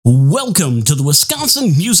Welcome to the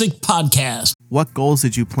Wisconsin Music Podcast. What goals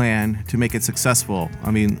did you plan to make it successful?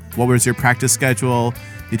 I mean, what was your practice schedule?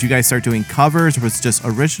 Did you guys start doing covers, or was it just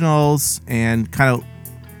originals? And kind of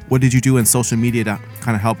what did you do in social media to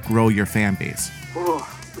kind of help grow your fan base? Oh,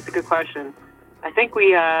 that's a good question. I think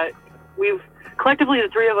we've collectively, the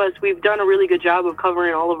three of us, we've done a really good job of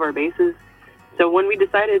covering all of our bases. So when we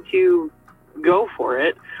decided to go for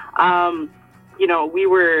it,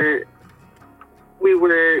 we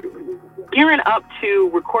were gearing up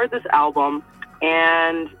to record this album,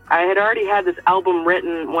 and I had already had this album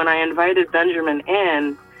written when I invited Benjamin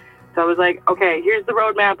in. So I was like, okay, here's the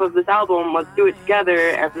roadmap of this album. Let's do it together.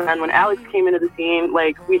 And then when Alex came into the scene,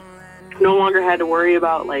 we no longer had to worry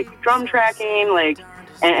about drum tracking,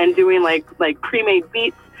 and doing pre-made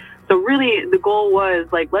beats. So really the goal was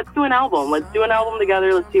let's do an album. Let's do an album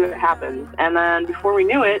together. Let's see what happens. And then before we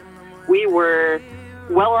knew it, we were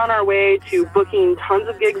well on our way to booking tons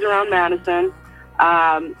of gigs around Madison,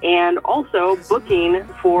 and also booking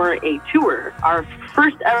for a tour, our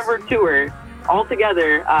first ever tour all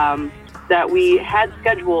together, that we had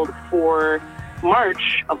scheduled for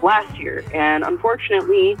March of last year. And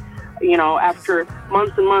unfortunately, after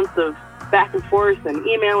months and months of back and forth and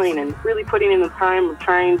emailing and really putting in the time of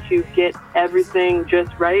trying to get everything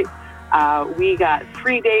just right, we got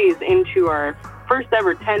 3 days into our first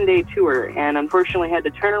ever 10-day tour, and unfortunately had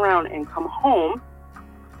to turn around and come home.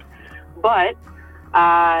 But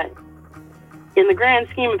in the grand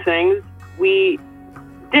scheme of things, we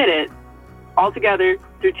did it all together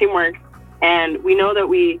through teamwork, and we know that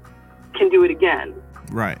we can do it again.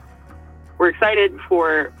 Right. We're excited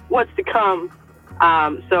for what's to come.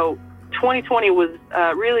 So 2020 was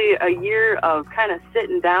really a year of kind of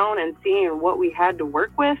sitting down and seeing what we had to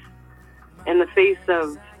work with in the face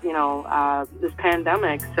of this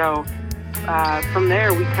pandemic. So from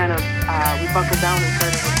there, we kind of we buckled down and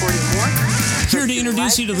started recording more. Here to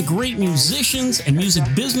introduce you to the great musicians and music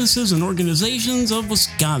businesses and organizations of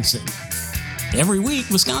Wisconsin. Every week,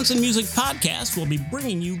 Wisconsin Music Podcast will be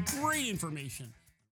bringing you great information.